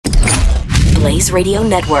Blaze Radio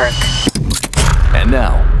Network. And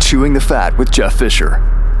now, Chewing the Fat with Jeff Fisher.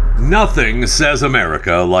 Nothing says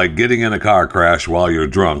America like getting in a car crash while you're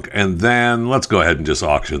drunk, and then let's go ahead and just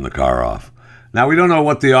auction the car off. Now, we don't know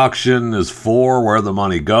what the auction is for, where the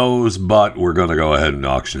money goes, but we're going to go ahead and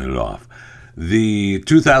auction it off. The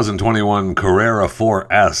 2021 Carrera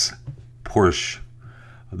 4S Porsche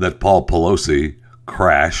that Paul Pelosi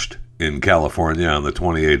crashed in California on the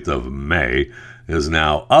 28th of May is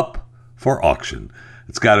now up for auction.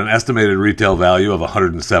 It's got an estimated retail value of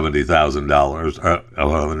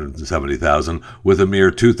 $170,000 with a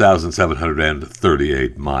mere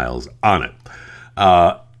 2,738 miles on it.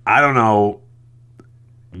 I don't know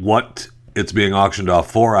what it's being auctioned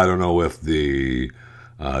off for. I don't know if the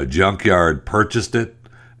junkyard purchased it,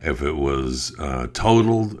 if it was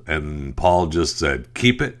totaled, and Paul just said,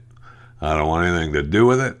 keep it. I don't want anything to do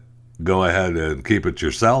with it. Go ahead and keep it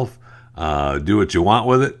yourself. Do what you want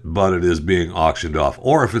with it, but it is being auctioned off.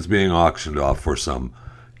 Or if it's being auctioned off for some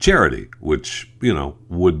charity, which,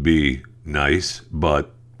 would be nice,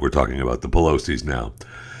 but we're talking about the Pelosi's now.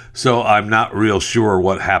 So I'm not real sure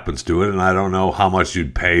what happens to it, and I don't know how much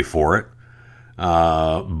you'd pay for it.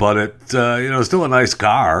 But it's still a nice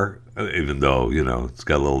car, even though, it's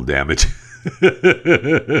got a little damage.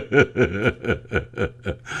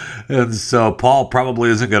 And so Paul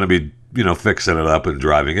probably isn't going to be fixing it up and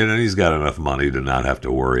driving it, and he's got enough money to not have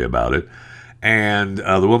to worry about it. And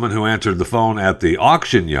the woman who answered the phone at the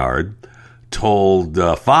auction yard told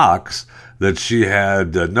Fox that she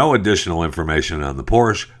had no additional information on the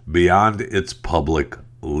Porsche beyond its public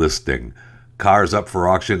listing. Cars up for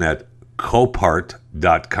auction at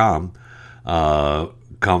Copart.com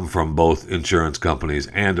come from both insurance companies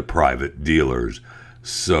and private dealers.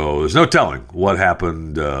 So there's no telling what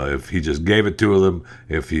happened, if he just gave it to them,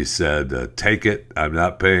 if he said, take it, I'm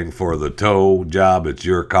not paying for the tow job, it's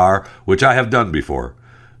your car, which I have done before.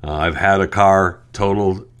 I've had a car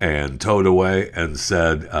totaled and towed away and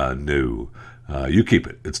said, no, you keep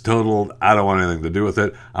it. It's totaled, I don't want anything to do with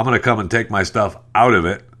it. I'm going to come and take my stuff out of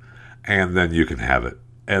it, and then you can have it.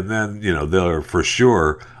 And then, they'll for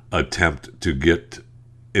sure attempt to get,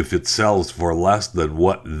 if it sells for less than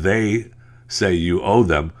what they say you owe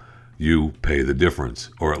them, you pay the difference,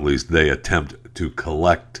 or at least they attempt to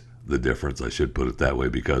collect the difference. I should put it that way,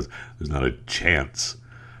 because there's not a chance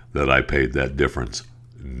that I paid that difference.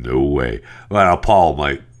 No way. Well, Paul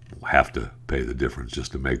might have to pay the difference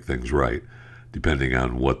just to make things right, depending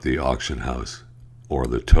on what the auction house or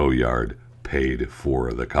the tow yard paid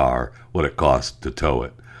for the car, what it cost to tow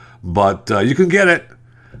it. But you can get it.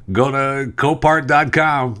 Go to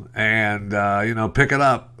Copart.com and, pick it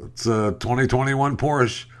up. It's a 2021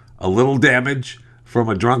 Porsche. A little damage from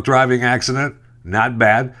a drunk driving accident. Not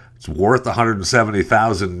bad. It's worth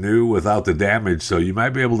 $170,000 new without the damage, so you might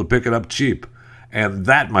be able to pick it up cheap. And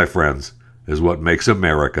that, my friends, is what makes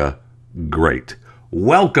America great.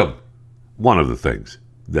 Welcome. One of the things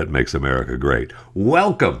that makes America great.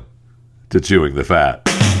 Welcome to Chewing the Fat.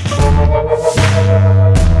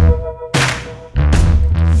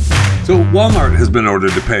 So Walmart has been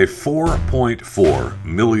ordered to pay $4.4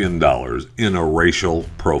 million in a racial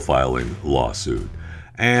profiling lawsuit.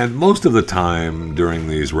 And most of the time during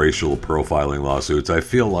these racial profiling lawsuits, I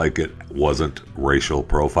feel like it wasn't racial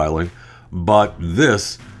profiling, but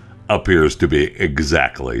this appears to be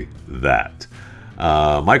exactly that.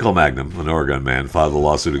 Michael Magnum, an Oregon man, filed a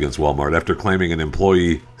lawsuit against Walmart after claiming an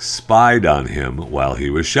employee spied on him while he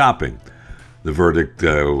was shopping. The verdict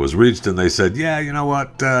was reached, and they said, "Yeah, you know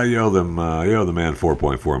what? You owe the man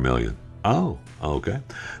 $4.4 million." Oh, okay.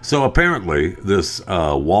 So apparently, this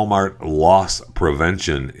Walmart loss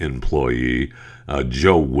prevention employee,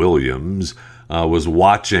 Joe Williams, was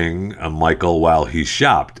watching Michael while he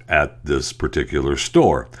shopped at this particular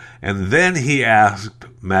store, and then he asked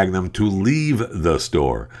Magnum to leave the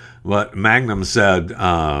store. But Magnum said,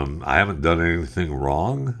 "I haven't done anything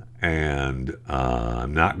wrong, and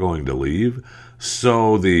I'm not going to leave."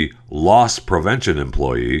 So the loss prevention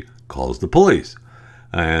employee calls the police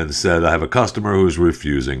and said, "I have a customer who's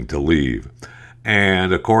refusing to leave."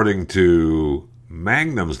 And according to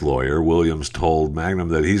Magnum's lawyer, Williams told Magnum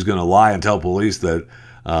that he's going to lie and tell police that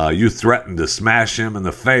you threatened to smash him in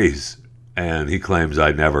the face. And he claims,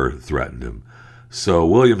 "I never threatened him." So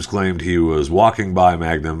Williams claimed he was walking by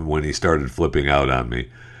Magnum when he started flipping out on me.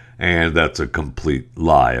 And that's a complete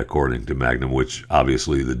lie, according to Magnum, which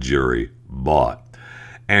obviously the jury bought.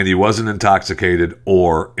 And he wasn't intoxicated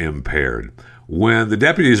or impaired. When the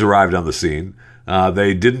deputies arrived on the scene,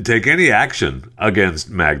 they didn't take any action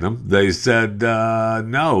against Magnum. They said,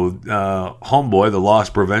 no, homeboy, the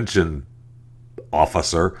loss prevention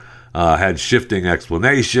officer, had shifting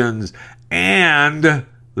explanations, and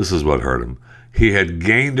this is what hurt him. He had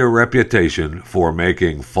gained a reputation for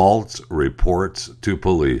making false reports to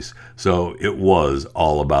police. So it was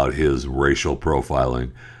all about his racial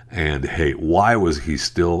profiling and hate. Why was he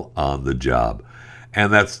still on the job?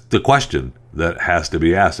 And that's the question that has to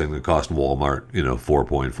be asked, and it cost Walmart,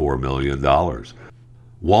 $4.4 million.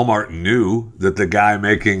 Walmart knew that the guy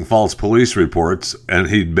making false police reports, and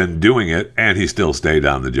he'd been doing it, and he still stayed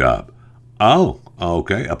on the job. Oh,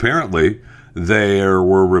 okay. Apparently, there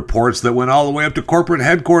were reports that went all the way up to corporate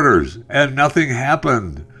headquarters, and nothing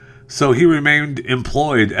happened. So he remained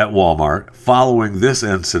employed at Walmart following this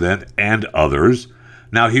incident and others.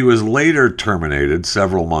 Now, he was later terminated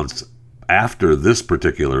several months after this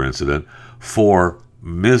particular incident for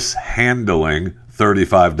mishandling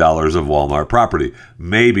 $35 of Walmart property.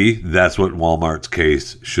 Maybe that's what Walmart's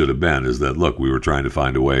case should have been, is that, look, we were trying to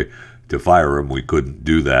find a way to fire him. We couldn't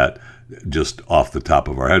do that just off the top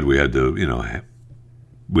of our head. We had to,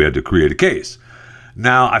 we had to create a case.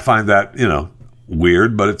 Now, I find that,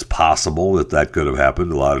 weird, but it's possible that could have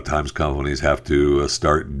happened. A lot of times companies have to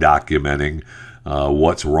start documenting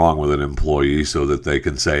what's wrong with an employee so that they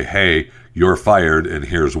can say, hey, you're fired and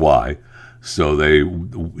here's why. So they,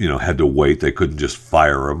 had to wait. They couldn't just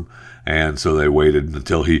fire him. And so they waited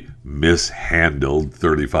until he mishandled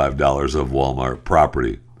 $35 of Walmart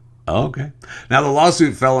property. Okay. Now, the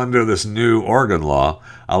lawsuit fell under this new Oregon law,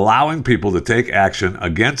 allowing people to take action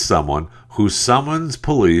against someone who summons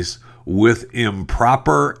police with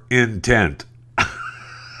improper intent.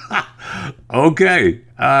 Okay,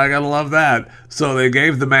 I gotta love that. So they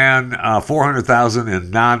gave the man $400,000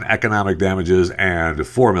 in non-economic damages and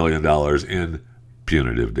 $4 million in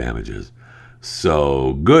punitive damages.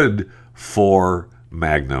 So good for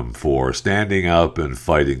Magnum for standing up and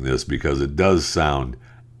fighting this, because it does sound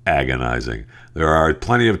agonizing. There are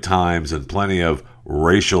plenty of times and plenty of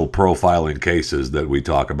racial profiling cases that we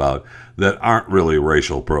talk about that aren't really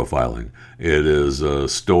racial profiling. It is a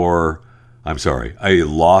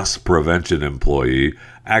loss prevention employee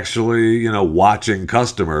actually, watching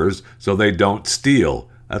customers so they don't steal.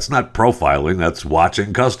 That's not profiling, that's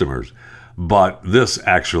watching customers. But this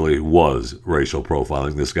actually was racial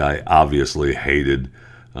profiling. This guy obviously hated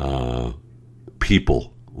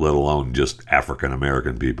people, let alone just African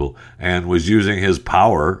American people, and was using his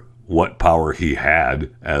power, what power he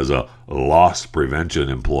had as a loss prevention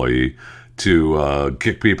employee, to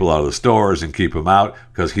kick people out of the stores and keep them out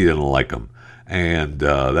because he didn't like them. And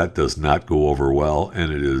that does not go over well,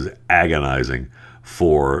 and it is agonizing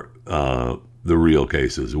for the real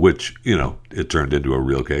cases, which, it turned into a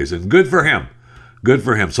real case. And good for him. Good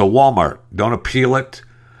for him. So Walmart, don't appeal it.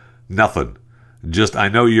 Nothing. Just, I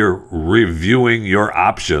know you're reviewing your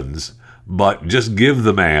options, but just give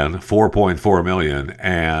the man $4.4 million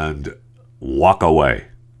and walk away.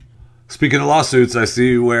 Speaking of lawsuits, I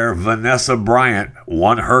see where Vanessa Bryant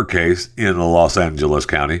won her case in Los Angeles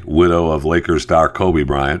County, widow of Lakers star Kobe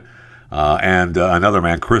Bryant, and another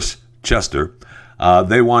man, Chris Chester.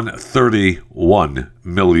 They won $31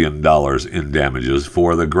 million in damages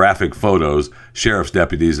for the graphic photos sheriff's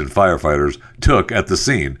deputies and firefighters took at the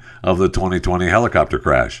scene of the 2020 helicopter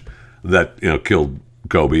crash that, killed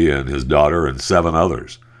Kobe and his daughter and 7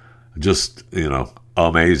 others. Just,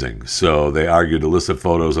 amazing. So they argued illicit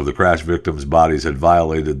photos of the crash victims' bodies had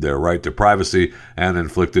violated their right to privacy and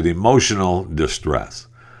inflicted emotional distress.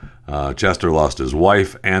 Chester lost his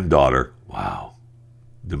wife and daughter. Wow.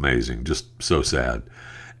 Amazing. Just so sad.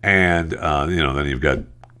 And, then you've got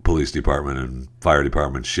police department and fire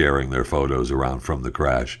department sharing their photos around from the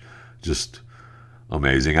crash. Just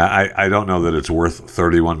amazing. I don't know that it's worth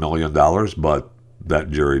 $31 million, but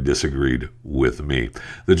that jury disagreed with me.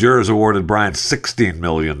 The jurors awarded Bryant $16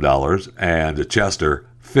 million and Chester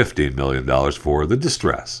 $15 million for the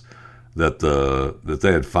distress that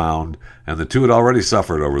they had found, and the two had already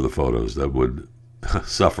suffered over the photos that would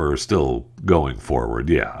suffer still going forward.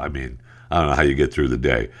 Yeah, I mean, I don't know how you get through the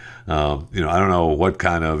day. I don't know what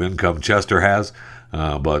kind of income Chester has,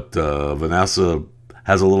 but Vanessa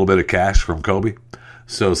has a little bit of cash from Kobe,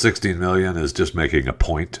 so $16 million is just making a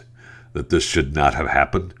point that this should not have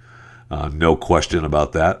happened. No question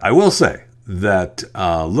about that. I will say that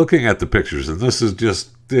looking at the pictures, and this is just,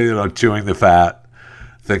 chewing the fat,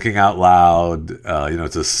 thinking out loud,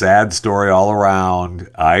 it's a sad story all around.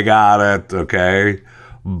 I got it, okay?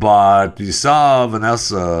 But you saw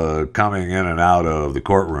Vanessa coming in and out of the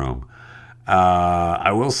courtroom.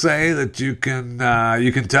 I will say that you can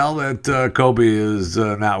tell that Kobe is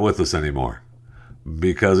not with us anymore,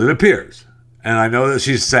 because it appears, and I know that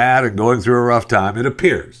she's sad and going through a rough time, it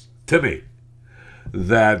appears to me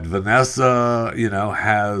that Vanessa,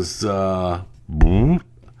 has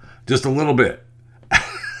just a little bit.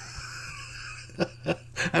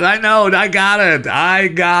 And I know, I got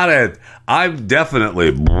it. I'm definitely,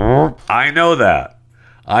 I know that.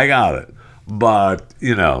 I got it. But,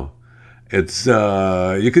 it's,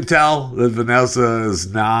 you can tell that Vanessa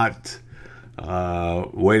is not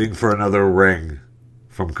waiting for another ring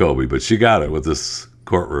from Kobe, but she got it with this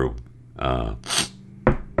courtroom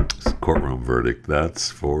verdict, that's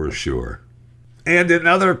for sure. And in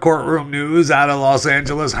other courtroom news out of Los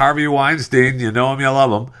Angeles, Harvey Weinstein, you know him, you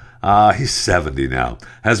love him, he's 70 now,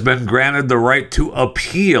 has been granted the right to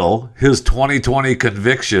appeal his 2020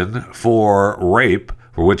 conviction for rape,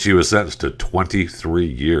 for which he was sentenced to 23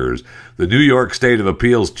 years. The New York State of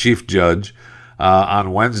Appeals Chief Judge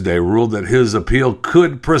on Wednesday ruled that his appeal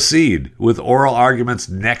could proceed with oral arguments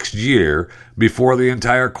next year before the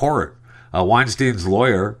entire court. Weinstein's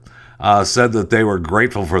lawyer said that they were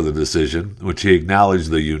grateful for the decision, which he acknowledged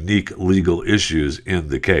the unique legal issues in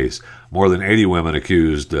the case. More than 80 women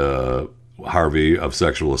accused Harvey of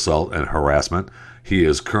sexual assault and harassment. He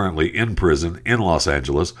is currently in prison in Los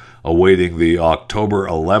Angeles, awaiting the October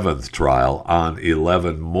 11th trial on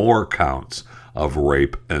 11 more counts of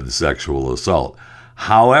rape and sexual assault.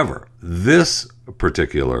 However, this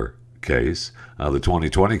particular case, the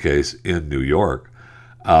 2020 case in New York,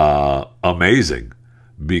 amazing,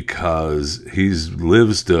 because he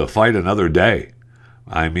lives to fight another day.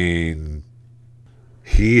 I mean,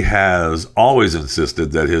 he has always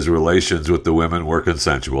insisted that his relations with the women were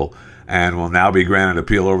consensual and will now be granted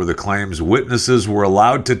appeal over the claims witnesses were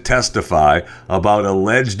allowed to testify about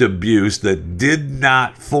alleged abuse that did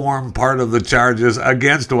not form part of the charges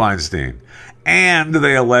against Weinstein. And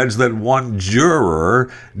they allege that one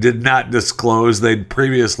juror did not disclose they'd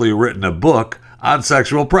previously written a book on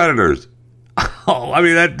sexual predators. Oh, I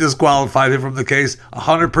mean, that disqualified him from the case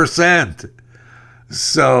 100%.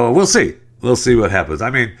 So we'll see. We'll see what happens. I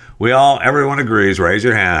mean, everyone agrees. Raise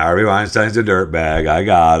your hand. Harvey Weinstein's a dirtbag. I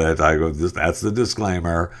got it. That's the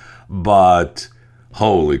disclaimer. But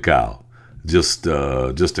holy cow, just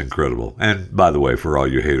incredible. And by the way, for all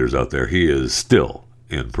you haters out there, he is still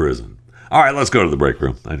in prison. All right, let's go to the break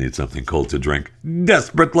room. I need something cold to drink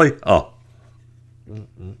desperately. Oh.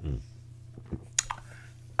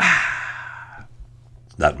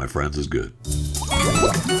 That, my friends, is good.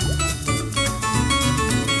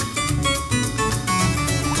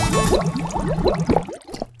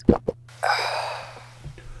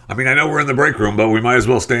 I mean, I know we're in the break room, but we might as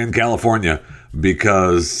well stay in California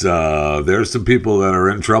because there's some people that are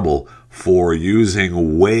in trouble for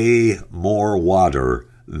using way more water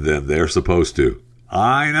than they're supposed to.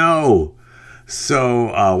 I know. So,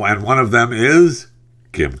 and one of them is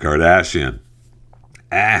Kim Kardashian.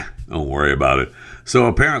 Don't worry about it. So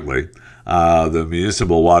apparently, the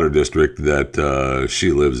municipal water district that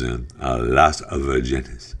she lives in, Las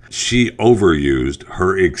Virgenes, she overused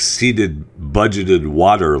her exceeded budgeted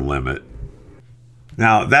water limit.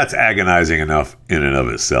 Now, that's agonizing enough in and of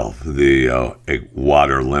itself, the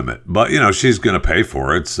water limit. But, she's going to pay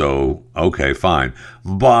for it, so okay, fine.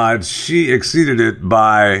 But she exceeded it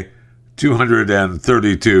by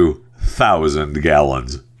 232,000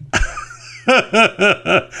 gallons.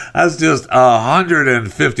 That's just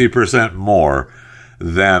 150% more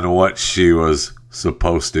than what she was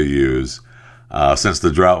supposed to use since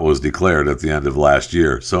the drought was declared at the end of last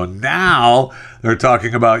year. So now they're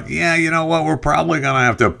talking about, you know what, we're probably going to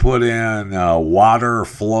have to put in a water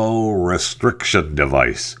flow restriction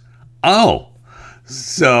device. Oh,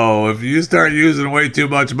 so if you start using way too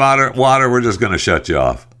much water, we're just going to shut you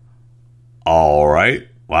off. All right.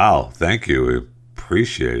 Wow. Thank you. We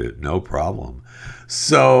appreciate it. No problem.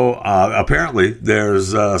 So apparently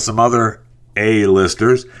there's some other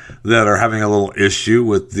A-listers that are having a little issue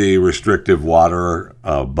with the restrictive water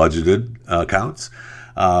budgeted accounts.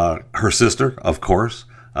 Her sister, of course,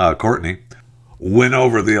 Courtney, went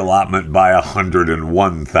over the allotment by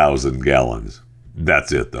 101,000 gallons.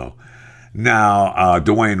 That's it, though. Now,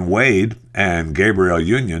 Dwayne Wade and Gabrielle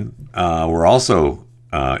Union were also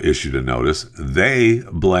issued a notice. They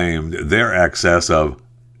blamed their excess of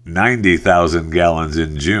 90,000 gallons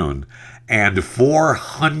in June and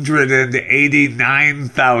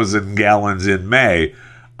 489,000 gallons in May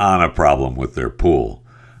on a problem with their pool.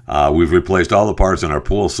 We've replaced all the parts in our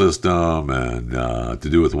pool system and to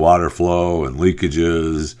do with water flow and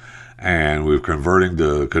leakages, and we've converted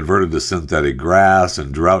to synthetic grass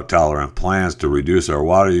and drought-tolerant plants to reduce our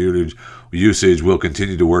water usage. We'll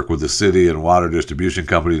continue to work with the city and water distribution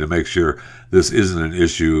company to make sure this isn't an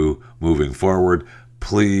issue moving forward.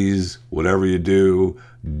 Please, whatever you do,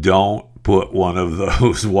 don't put one of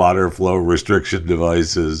those water flow restriction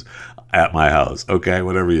devices at my house. Okay,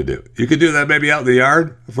 whatever you do. You could do that maybe out in the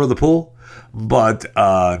yard for the pool, but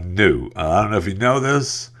no. I don't know if you know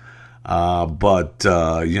this, but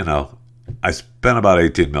I spent about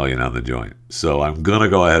 $18 million on the joint, so I'm gonna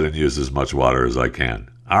go ahead and use as much water as I can.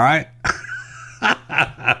 All right.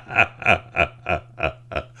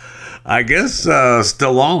 I guess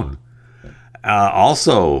Stallone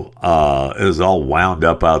also is all wound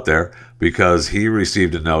up out there because he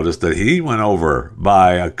received a notice that he went over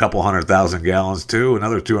by a couple 100,000 gallons too,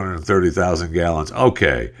 another 230,000 gallons.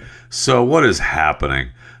 Okay, so what is happening?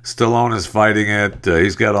 Stallone is fighting it.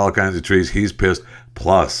 He's got all kinds of trees. He's pissed.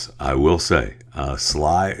 Plus, I will say,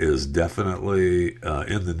 Sly is definitely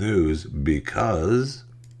in the news because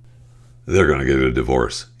they're going to get a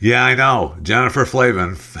divorce. Yeah, I know. Jennifer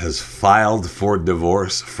Flavin has filed for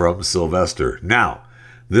divorce from Sylvester. Now,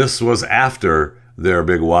 this was after their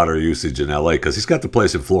big water usage in LA because he's got the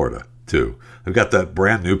place in Florida too. They've got that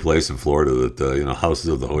brand new place in Florida that Houses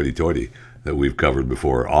of the Hoity-Toity that we've covered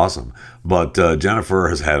before. Awesome. But Jennifer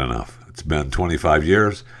has had enough. It's been 25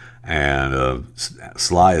 years, and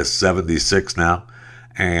Sly is 76 now,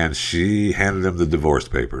 and she handed him the divorce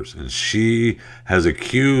papers, and she has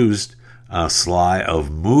accused Sly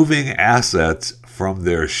of moving assets from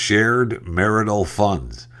their shared marital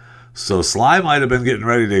funds. So Sly might have been getting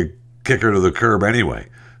ready to kick her to the curb anyway.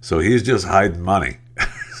 So he's just hiding money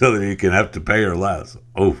so that he can have to pay her less.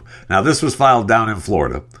 Oh, now this was filed down in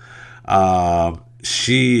Florida.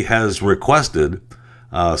 She has requested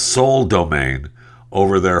sole domain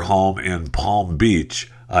over their home in Palm Beach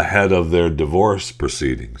ahead of their divorce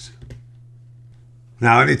proceedings.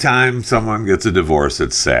 Now, anytime someone gets a divorce,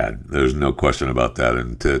 it's sad. There's no question about that,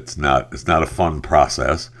 and it's not a fun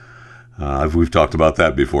process. We've talked about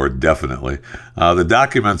that before, definitely. The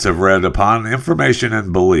documents have read, upon information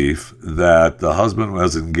and belief that the husband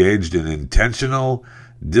was engaged in intentional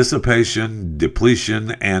dissipation,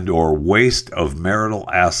 depletion, and or waste of marital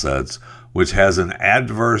assets, which has an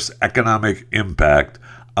adverse economic impact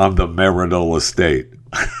on the marital estate.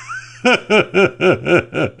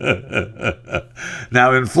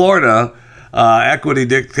 Now, in Florida, equity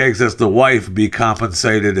dictates that the wife be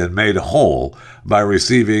compensated and made whole by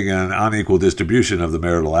receiving an unequal distribution of the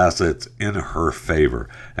marital assets in her favor.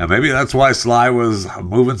 And maybe that's why Sly was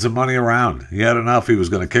moving some money around. He had enough. He was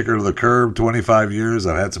going to kick her to the curb. 25 years.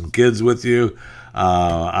 I've had some kids with you.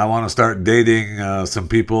 I want to start dating some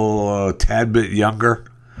people a tad bit younger.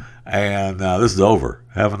 And this is over.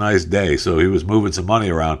 Have a nice day. So he was moving some money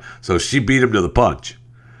around. So she beat him to the punch,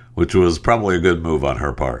 which was probably a good move on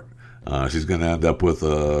her part. She's going to end up with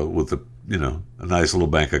a nice little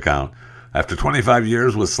bank account. After 25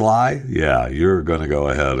 years with Sly, yeah, you're going to go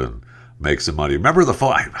ahead and make some money. Remember the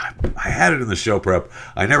phone? I had it in the show prep.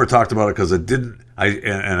 I never talked about it because it didn't.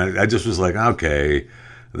 I just was like, okay,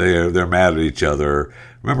 they're mad at each other.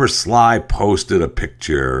 Remember, Sly posted a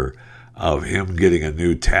picture of him getting a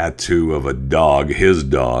new tattoo of a dog, his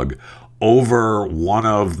dog, over one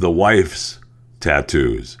of the wife's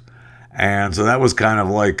tattoos. And so that was kind of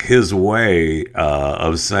like his way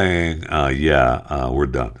of saying, we're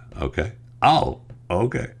done. Okay. Oh,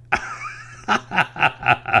 okay.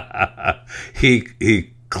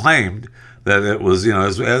 He claimed that it was,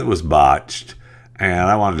 it was botched, and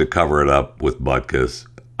I wanted to cover it up with Butkus.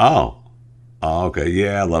 Oh, okay.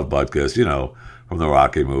 Yeah, I love Butkus, from the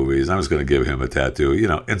Rocky movies. I was going to give him a tattoo,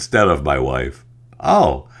 instead of my wife.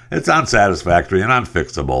 Oh, it's unsatisfactory and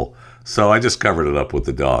unfixable. So I just covered it up with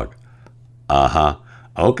the dog. Uh-huh.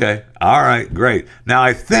 Okay. All right. Great. Now,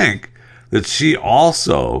 I think that she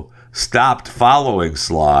also stopped following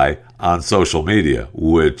Sly on social media,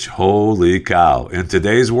 which, holy cow, in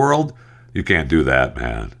today's world, you can't do that,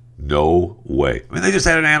 man. No way. I mean, they just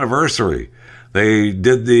had an anniversary. They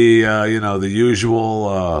did the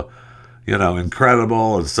usual,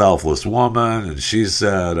 incredible and selfless woman, and she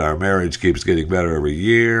said, our marriage keeps getting better every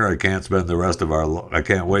year. I can't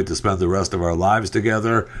wait to spend the rest of our lives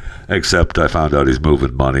together, except I found out he's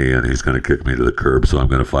moving money and he's going to kick me to the curb, so I'm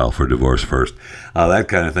going to file for divorce first. That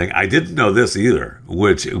kind of thing. I didn't know this either,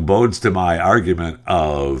 which bodes to my argument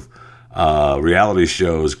of reality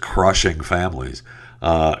shows crushing families.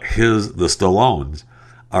 The Stallones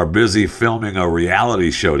are busy filming a reality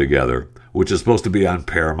show together, which is supposed to be on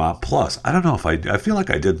Paramount Plus. I don't know if I feel like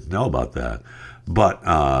I didn't know about that. But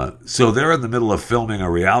so they're in the middle of filming a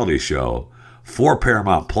reality show for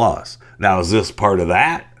Paramount Plus. Now, is this part of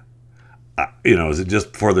that? Is it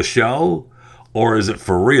just for the show, or is it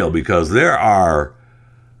for real? Because there are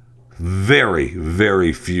very,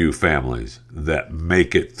 very few families that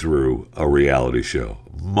make it through a reality show.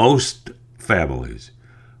 Most families,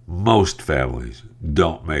 most families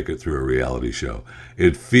don't make it through a reality show.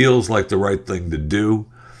 It feels like the right thing to do.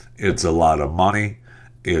 It's a lot of money.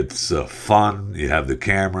 It's fun. You have the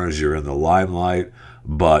cameras. You're in the limelight.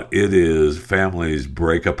 But it is, families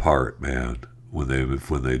break apart, man, when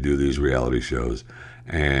they do these reality shows.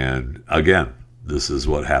 And again, this is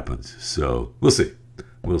what happens. So we'll see.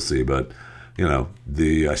 But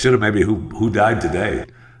I should have maybe who died today.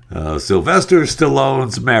 Sylvester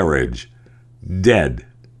Stallone's marriage, dead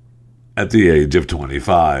at the age of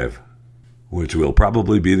 25, which will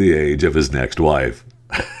probably be the age of his next wife.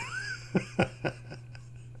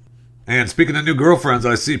 And speaking of new girlfriends,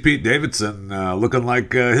 I see Pete Davidson looking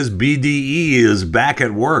like his BDE is back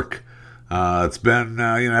at work. It's been,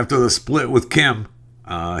 after the split with Kim,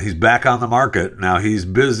 he's back on the market. Now he's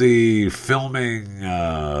busy filming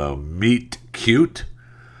Meet Cute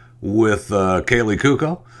with Kaylee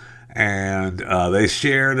Kuko. And they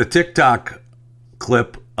shared a TikTok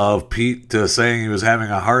clip of Pete saying he was having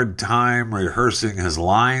a hard time rehearsing his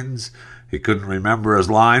lines. He couldn't remember his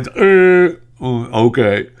lines.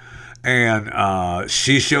 Okay. And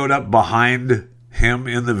she showed up behind him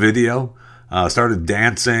in the video, started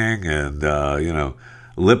dancing and,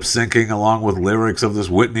 lip syncing along with lyrics of this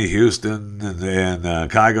Whitney Houston and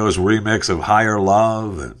Kygo's remix of Higher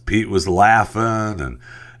Love. And Pete was laughing, and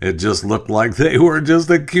it just looked like they were just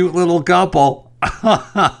a cute little couple.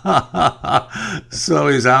 So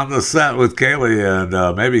he's on the set with Kaylee,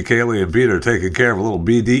 and maybe Kaylee and Pete are taking care of a little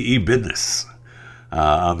BDE business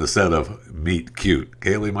on the set of Meet Cute.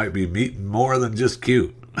 Kaylee might be meeting more than just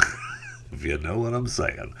cute, if you know what I'm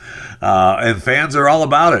saying. And fans are all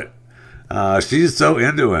about it. She's so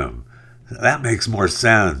into him. That makes more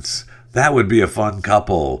sense. That would be a fun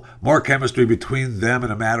couple. More chemistry between them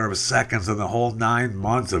in a matter of seconds than the whole 9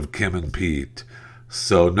 months of Kim and Pete.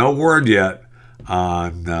 So no word yet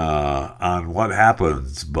on what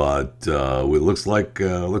happens, but it looks like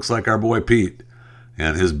our boy Pete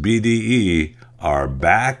and his BDE are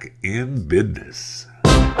back in business.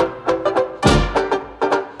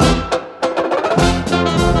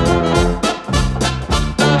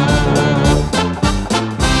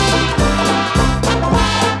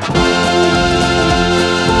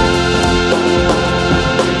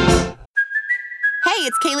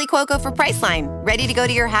 It's Kaylee Cuoco for Priceline. Ready to go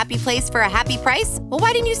to your happy place for a happy price? Well,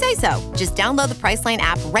 why didn't you say so? Just download the Priceline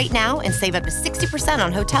app right now and save up to 60%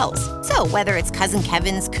 on hotels. So whether it's Cousin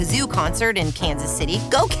Kevin's Kazoo Concert in Kansas City,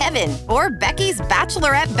 go Kevin, or Becky's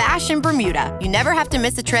Bachelorette Bash in Bermuda, you never have to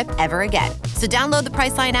miss a trip ever again. So download the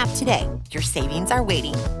Priceline app today. Your savings are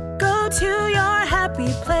waiting. Go to your happy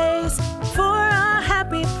place for a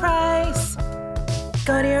happy price.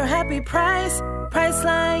 Go to your happy price,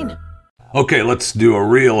 Priceline. Okay, let's do a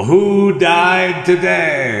real Who Died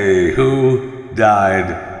Today? Who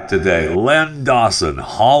died today? Len Dawson,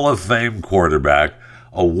 Hall of Fame quarterback,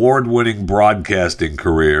 award-winning broadcasting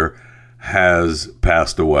career, has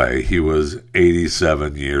passed away. He was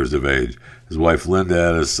 87 years of age. His wife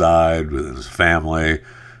Linda at his side with his family.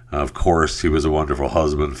 Of course, he was a wonderful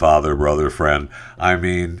husband, father, brother, friend. I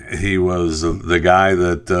mean, he was the guy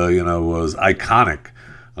that, was iconic.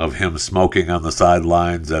 Of him smoking on the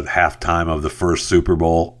sidelines at halftime of the first Super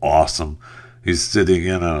Bowl. Awesome. He's sitting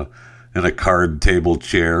in a card table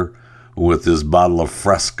chair with his bottle of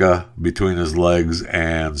Fresca between his legs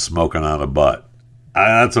and smoking on a butt.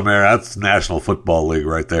 That's National Football League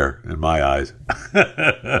right there in my eyes.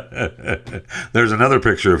 There's another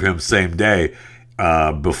picture of him same day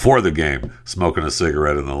before the game, smoking a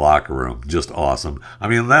cigarette in the locker room. Just awesome. I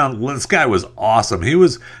mean, this guy was awesome. He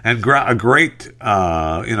was a great,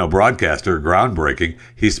 broadcaster, groundbreaking.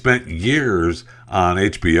 He spent years on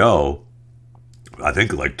HBO, I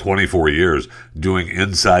think like 24 years, doing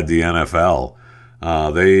Inside the NFL.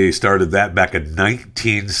 They started that back in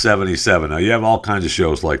 1977. Now, you have all kinds of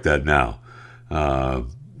shows like that now.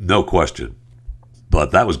 No question.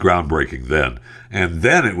 But that was groundbreaking then. And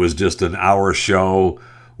then it was just an hour show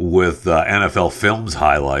with NFL Films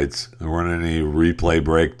highlights. There weren't any replay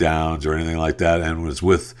breakdowns or anything like that. And it was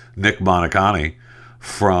with Nick Bonacani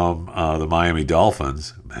from the Miami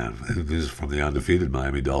Dolphins. Man, he's from the undefeated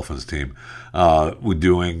Miami Dolphins team.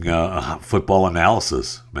 Doing football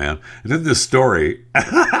analysis, man. And in this story,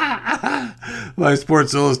 by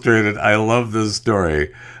Sports Illustrated, I love this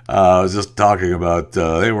story. I was just talking about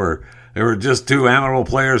they were just two amateur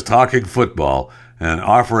players talking football and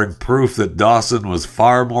offering proof that Dawson was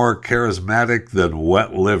far more charismatic than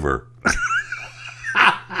wet liver.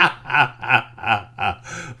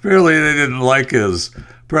 Apparently they didn't like his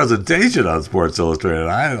presentation on Sports Illustrated.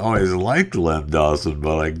 I always liked Len Dawson,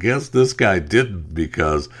 but I guess this guy didn't,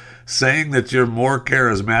 because saying that you're more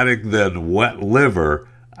charismatic than wet liver,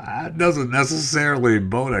 That doesn't necessarily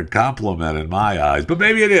bode a compliment in my eyes, but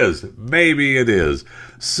maybe it is. Maybe it is.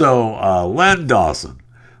 So, Len Dawson,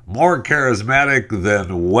 more charismatic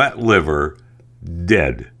than wet liver,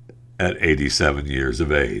 dead at 87 years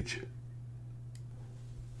of age.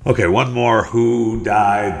 Okay, one more who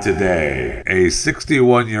died today. A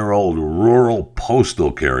 61-year-old rural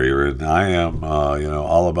postal carrier, and I am,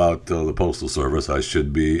 all about the Postal Service. I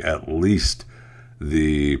should be at least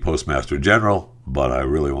the Postmaster General, but I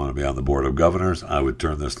really want to be on the Board of Governors. I would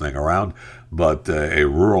turn this thing around. But a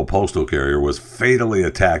rural postal carrier was fatally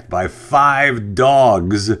attacked by 5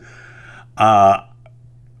 dogs on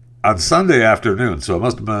Sunday afternoon. So it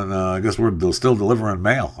must have been, I guess we're still delivering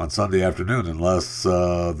mail on Sunday afternoon, unless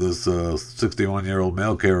this 61-year-old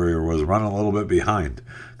mail carrier was running a little bit behind,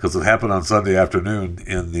 because it happened on Sunday afternoon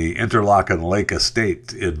in the Interlochen Lake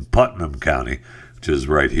Estate in Putnam County, which is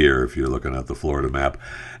right here if you're looking at the Florida map.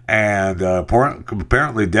 And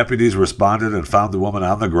apparently deputies responded and found the woman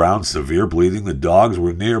on the ground, severe bleeding. The dogs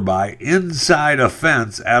were nearby inside a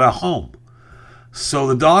fence at a home. So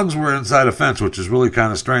the dogs were inside a fence, which is really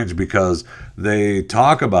kind of strange, because they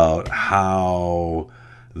talk about how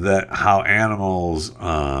animals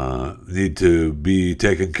need to be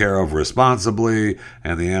taken care of responsibly,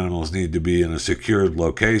 and the animals need to be in a secured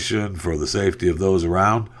location for the safety of those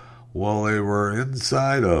around. Well, they were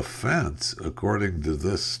inside a fence, according to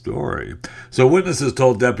this story. So witnesses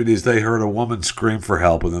told deputies they heard a woman scream for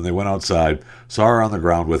help, and then they went outside, saw her on the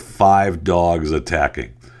ground with 5 dogs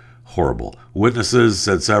attacking. Horrible. Witnesses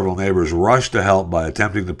said several neighbors rushed to help by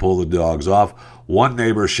attempting to pull the dogs off. One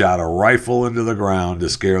neighbor shot a rifle into the ground to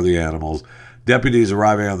scare the animals. Deputies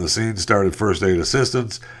arriving on the scene started first aid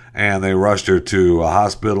assistance, and they rushed her to a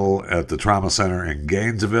hospital at the trauma center in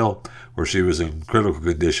Gainesville, where she was in critical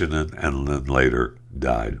condition and then later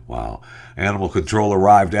died. Wow. Animal control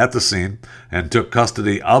arrived at the scene and took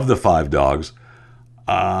custody of the 5 dogs.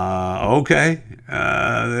 Okay.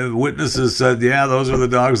 The witnesses said, yeah, those are the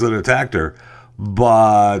dogs that attacked her.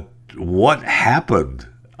 But what happened?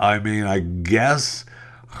 I mean, I guess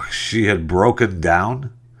she had broken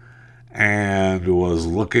down and was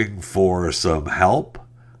looking for some help.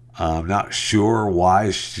 I'm not sure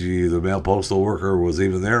why the male postal worker was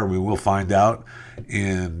even there. I mean, we'll find out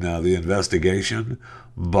in the investigation,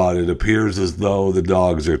 but it appears as though the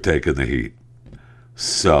dogs are taking the heat.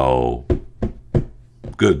 So,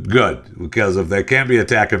 good, because if they can't be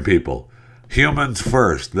attacking people, humans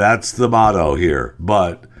first, that's the motto here.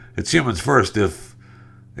 But it's humans first if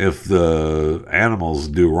the animals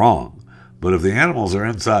do wrong. But if the animals are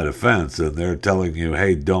inside a fence and they're telling you,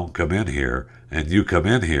 hey, don't come in here, and you come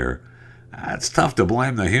in here, it's tough to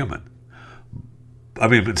blame the human. I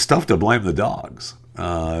mean, it's tough to blame the dogs.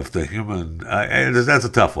 If the human, that's a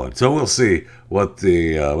tough one. So we'll see what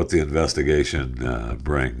the investigation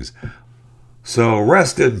brings. So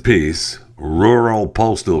rest in peace, rural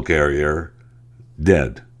postal carrier,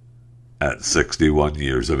 dead at 61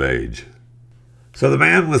 years of age. So the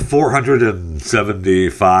man with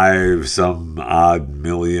 475 some odd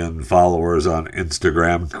million followers on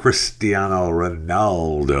Instagram, Cristiano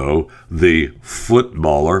Ronaldo, the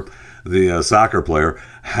footballer, the soccer player,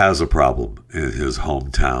 has a problem in his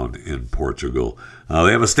hometown in Portugal.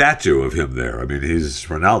 They have a statue of him there. I mean, he's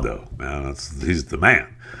Ronaldo, man. He's the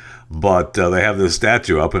man. But they have this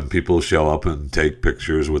statue up, and people show up and take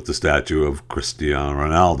pictures with the statue of Cristiano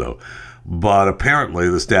Ronaldo. But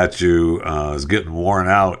apparently the statue is getting worn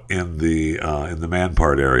out in the man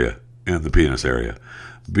part area, in the penis area,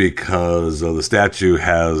 because the statue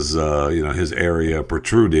has his area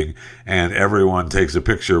protruding, and everyone takes a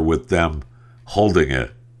picture with them holding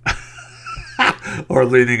it or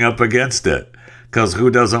leaning up against it, because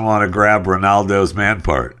who doesn't want to grab Ronaldo's man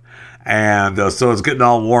part? And so it's getting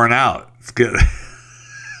all worn out. It's getting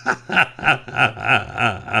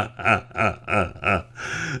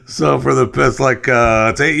so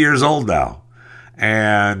it's 8 years old now,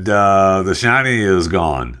 and the shiny is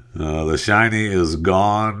gone. The shiny is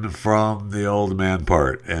gone from the old man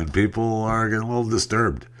part, and people are getting a little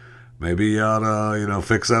disturbed. Maybe you ought to,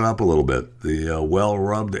 fix that up a little bit. The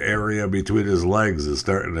well-rubbed area between his legs is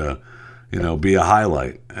starting to, be a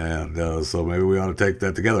highlight, and so maybe we ought to take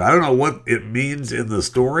that together. I don't know what it means in the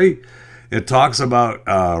story. It talks about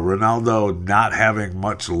Ronaldo not having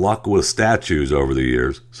much luck with statues over the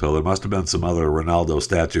years, so there must have been some other Ronaldo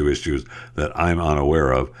statue issues that I'm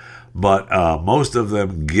unaware of. But most of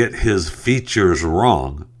them get his features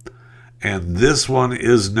wrong, and this one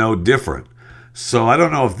is no different. So I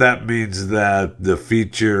don't know if that means that the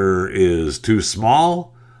feature is too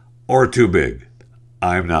small or too big.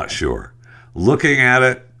 I'm not sure. Looking at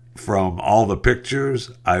it from all the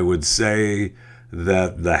pictures, I would say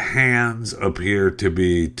that the hands appear to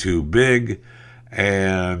be too big,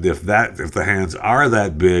 and if the hands are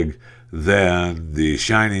that big, then the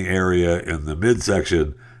shiny area in the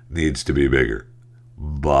midsection needs to be bigger.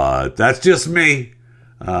 But that's just me.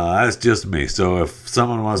 So if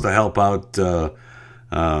someone wants to help out the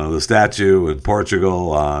statue in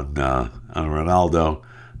Portugal on Ronaldo,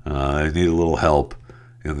 they need a little help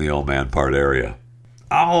in the old man part area.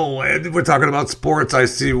 Oh, and we're talking about sports. I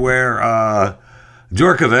see where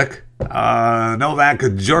Novak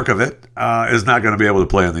Djokovic is not going to be able to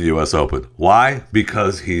play in the U.S. Open. Why?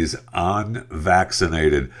 Because he's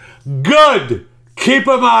unvaccinated. Good! Keep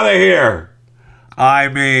him out of here! I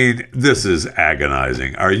mean, this is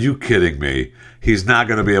agonizing. Are you kidding me? He's not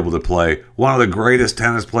going to be able to play. One of the greatest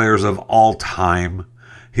tennis players of all time.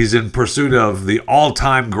 He's in pursuit of the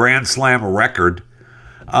all-time Grand Slam record.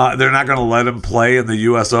 They're not going to let him play in the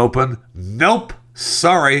U.S. Open? Nope.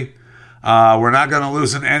 Sorry. We're not going to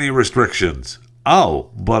loosen any restrictions.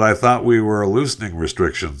 Oh, but I thought we were loosening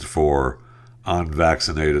restrictions for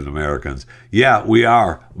unvaccinated Americans. Yeah, we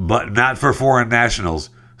are, but not for foreign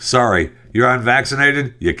nationals. Sorry, you're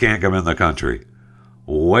unvaccinated, you can't come in the country.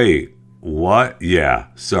 Wait, what? Yeah,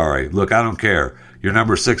 sorry. Look, I don't care. You're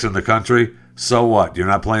number 6 in the country, so what? You're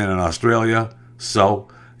not playing in Australia, so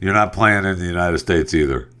you're not playing in the United States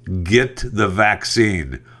either. Get the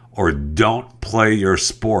vaccine or don't play your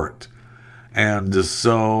sport. And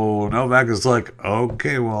so Novak is like,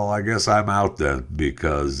 okay, well, I guess I'm out then,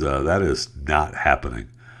 because that is not happening.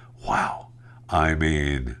 Wow. I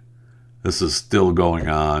mean, this is still going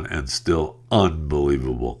on and still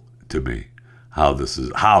unbelievable to me how this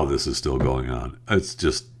is still going on. It's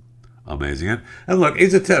just amazing. And look,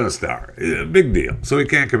 he's a tennis star, big deal. So he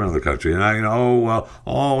can't come into the country. And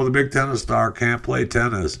the big tennis star can't play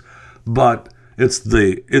tennis. But it's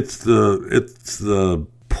the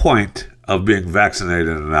point of being vaccinated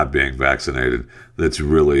and not being vaccinated that's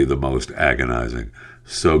really the most agonizing.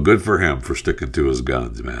 So good for him for sticking to his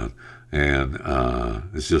guns, man. And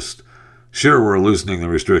it's just, sure, we're loosening the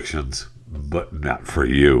restrictions, but not for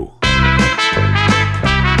you.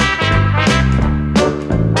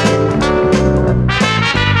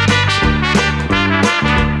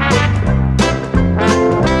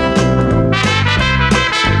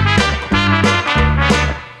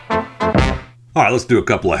 All right, let's do a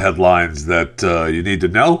couple of headlines that you need to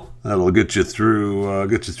know. That'll get you through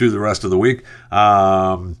the rest of the week.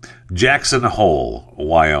 Jackson Hole,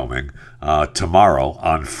 Wyoming. Tomorrow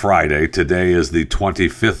on Friday. Today is the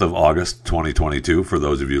 25th of August, 2022, for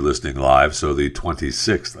those of you listening live. So the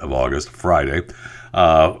 26th of August, Friday.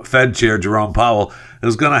 Fed Chair Jerome Powell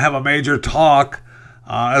is going to have a major talk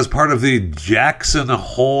as part of the Jackson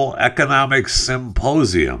Hole Economic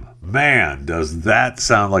Symposium. Man, does that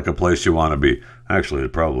sound like a place you want to be. Actually,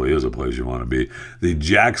 it probably is a place you want to be. The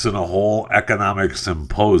Jackson Hole Economic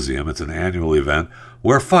Symposium. It's an annual event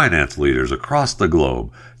where finance leaders across the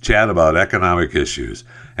globe chat about economic issues.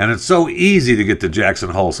 And it's so easy to get to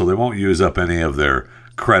Jackson Hole, so they won't use up any of their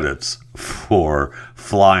credits for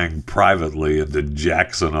flying privately into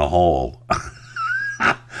Jackson Hole.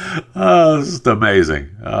 It's just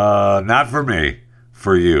amazing. Not for me.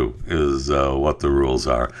 For you is what the rules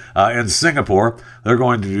are. In Singapore, they're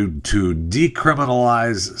going to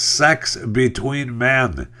decriminalize sex between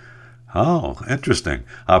men. Oh, interesting.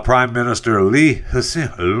 Prime Minister Lee Hsien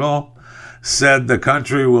Loong said the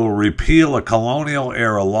country will repeal a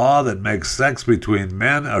colonial-era law that makes sex between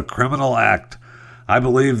men a criminal act. I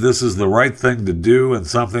believe this is the right thing to do and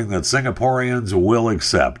something that Singaporeans will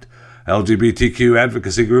accept. LGBTQ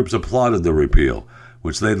advocacy groups applauded the repeal,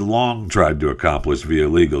 which they'd long tried to accomplish via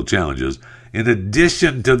legal challenges. In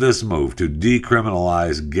addition to this move to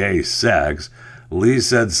decriminalize gay sex, Lee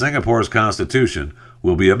said Singapore's constitution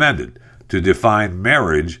will be amended to define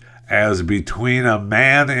marriage as between a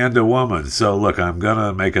man and a woman. So look, I'm going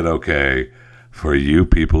to make it okay for you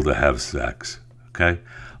people to have sex, okay?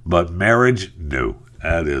 But marriage, no,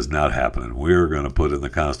 that is not happening. We're going to put in the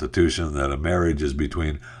Constitution that a marriage is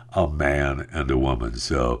between a man and a woman.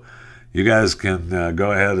 So you guys can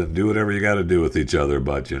go ahead and do whatever you got to do with each other,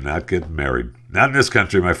 but you're not getting married. Not in this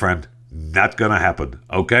country, my friend. Not going to happen,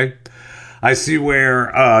 okay? I see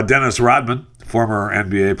where Dennis Rodman, former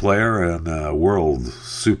NBA player and world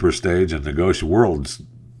super stage and world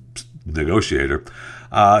negotiator,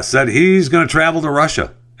 said he's going to travel to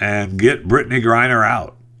Russia and get Brittany Griner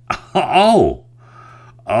out. Oh,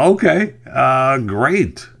 okay.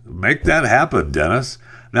 Great. Make that happen, Dennis.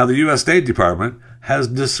 Now, the U.S. State Department has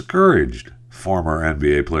discouraged former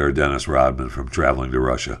NBA player Dennis Rodman from traveling to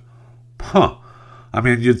Russia. Huh. I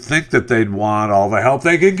mean, you'd think that they'd want all the help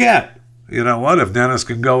they could get. You know what? If Dennis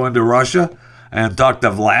can go into Russia and talk to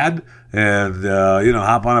Vlad and,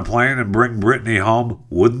 hop on a plane and bring Brittany home?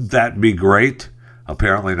 Wouldn't that be great?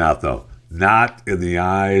 Apparently not, though. Not in the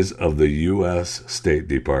eyes of the U.S. State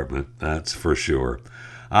Department, that's for sure.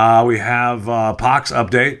 We have pox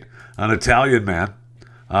update, an Italian man.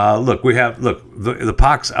 The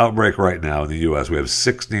pox outbreak right now in the U.S., we have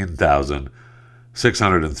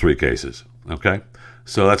 16,603 cases, okay?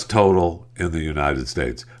 So that's total in the United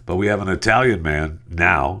States. But we have an Italian man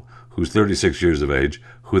now who's 36 years of age,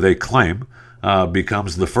 who they claim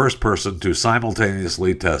becomes the first person to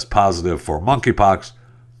simultaneously test positive for monkeypox,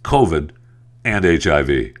 COVID, and HIV.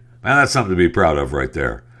 Man, that's something to be proud of right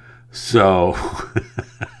there. So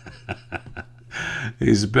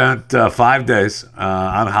he spent 5 days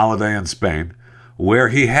on holiday in Spain where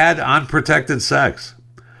he had unprotected sex.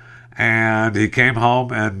 And he came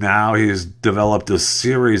home and now he's developed a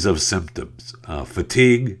series of symptoms.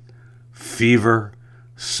 Fatigue, fever,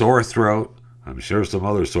 sore throat, I'm sure some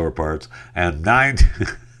other sore parts, and the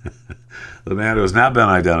man who has not been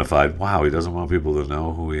identified, wow, he doesn't want people to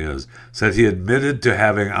know who he is, said he admitted to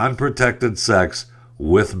having unprotected sex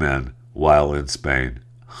with men while in Spain.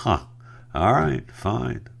 All right,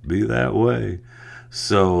 fine, be that way.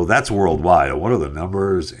 So that's worldwide. What are the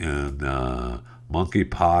numbers in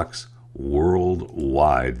monkeypox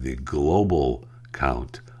worldwide? The global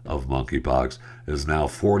count of monkeypox is now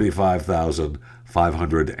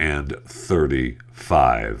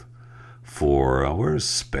 45,535. For where's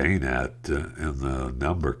Spain at in the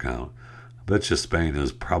number count? I bet you Spain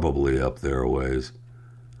is probably up there a ways.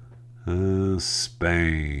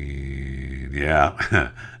 Spain, yeah.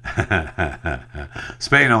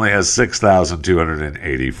 Spain only has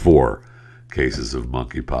 6,284 cases of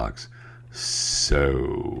monkeypox.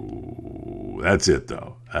 So that's it,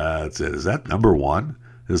 though. That's it. Is that number one?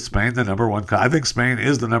 Is Spain the number one? I think Spain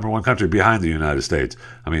is the number one country behind the United States.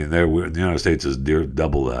 I mean, the United States is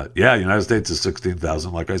double that. Yeah, the United States is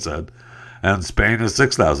 16,000, like I said. And Spain is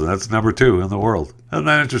 6,000. That's number two in the world. Isn't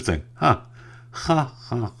that interesting? So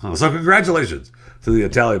congratulations to the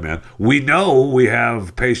Italian man. We know we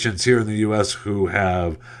have patients here in the U.S. who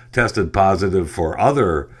have tested positive for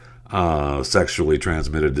other sexually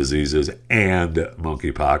transmitted diseases and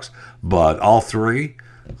monkeypox. But all three,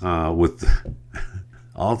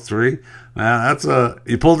 all three, man,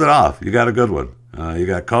 you pulled it off. You got a good one. You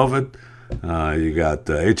got COVID, you got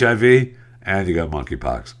HIV, and you got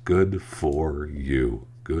monkeypox. Good for you.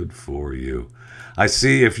 Good for you. I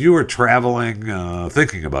see if you were traveling,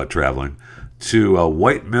 thinking about traveling to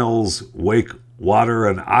White Mills Wake Water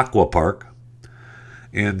and Aqua Park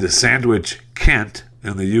in Sandwich, Kent,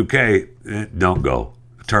 in the UK, don't go.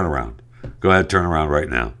 Turn around. Go ahead, turn around right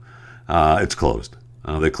now. It's closed.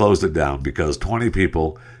 They closed it down because 20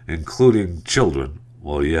 people, including children,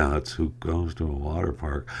 well, yeah, that's who goes to a water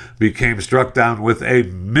park, became struck down with a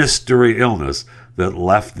mystery illness that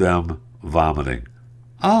left them vomiting.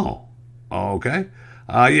 Oh, okay.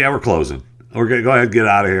 Yeah, we're closing. We're gonna go ahead and get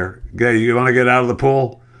out of here. Okay, you want to get out of the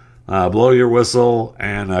pool? Blow your whistle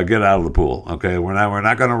and get out of the pool. Okay, we're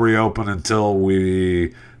not going to reopen until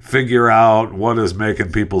we figure out what is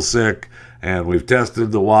making people sick. And we've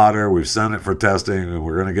tested the water. We've sent it for testing, and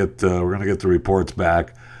we're gonna get the reports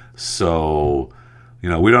back. So, we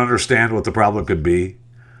don't understand what the problem could be.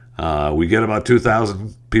 We get about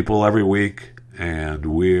 2,000 people every week, and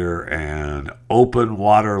we're an open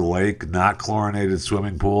water lake, not chlorinated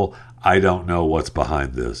swimming pool. I don't know what's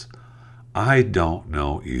behind this. I don't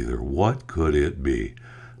know either. What could it be?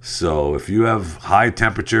 So, if you have high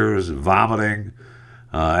temperatures, vomiting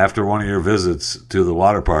after one of your visits to the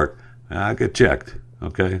water park, get checked,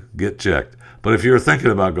 okay? Get checked. But if you're thinking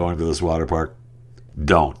about going to this water park,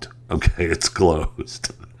 don't, okay? It's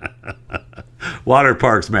closed. Water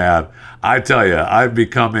parks, man, I tell you, I'm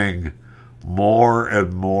becoming more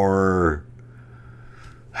and more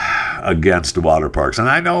against water parks. And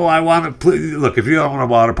I know I want to, look, if you don't want a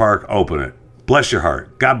water park, open it. Bless your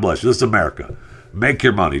heart. God bless you. This is America. Make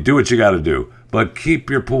your money. Do what you got to do. But keep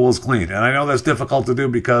your pools clean. And I know that's difficult to do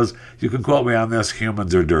because you can quote me on this,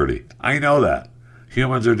 humans are dirty. I know that.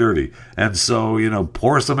 Humans are dirty. And so,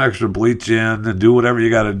 pour some extra bleach in and do whatever you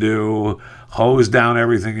got to do. Hose down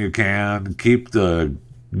everything you can. Keep the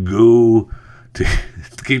goo to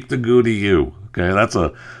you. Okay, it's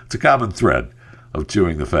a common thread of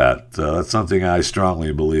chewing the fat. That's something I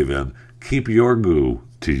strongly believe in. Keep your goo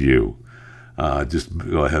to you. Just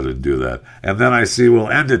go ahead and do that. And then I see we'll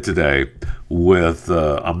end it today with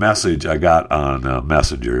a message I got on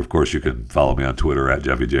Messenger. Of course, you can follow me on Twitter at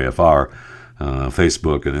JeffyJFR.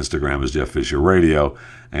 Facebook and Instagram is Jeff Fisher Radio.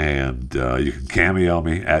 And you can cameo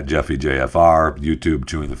me at JeffyJFR, YouTube,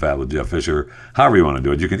 Chewing the Fat with Jeff Fisher, however you want to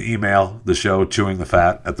do it. You can email the show,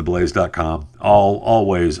 chewingthefat@theblaze.com. All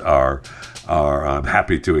ways are I'm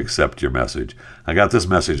happy to accept your message. I got this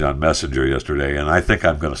message on Messenger yesterday, and I think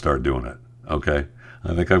I'm going to start doing it, okay?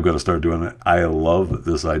 I think I'm going to start doing it. I love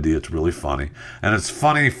this idea. It's really funny. And it's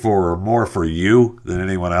funny more for you than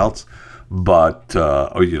anyone else, but,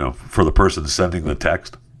 for the person sending the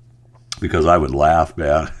text. Because I would laugh,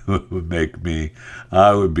 man. It would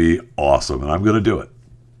I would be awesome. And I'm going to do it.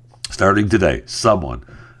 Starting today,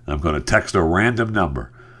 I'm going to text a random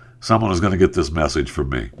number. Someone is going to get this message from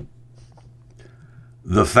me.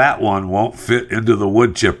 The fat one won't fit into the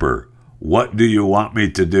wood chipper. What do you want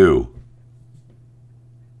me to do?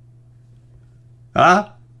 Huh?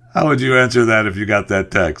 How would you answer that if you got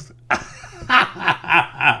that text?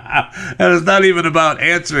 And it's not even about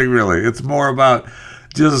answering, really. It's more about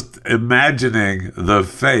just imagining the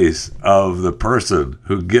face of the person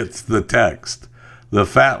who gets the text. The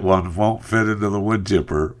fat one won't fit into the wood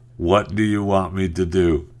chipper. What do you want me to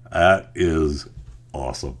do? That is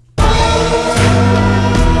awesome.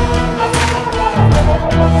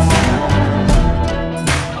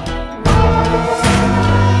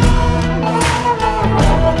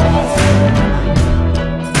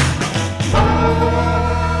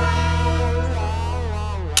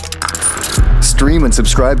 Stream and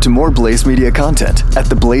subscribe to more Blaze Media content at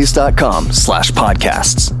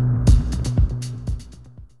theblaze.com/podcasts.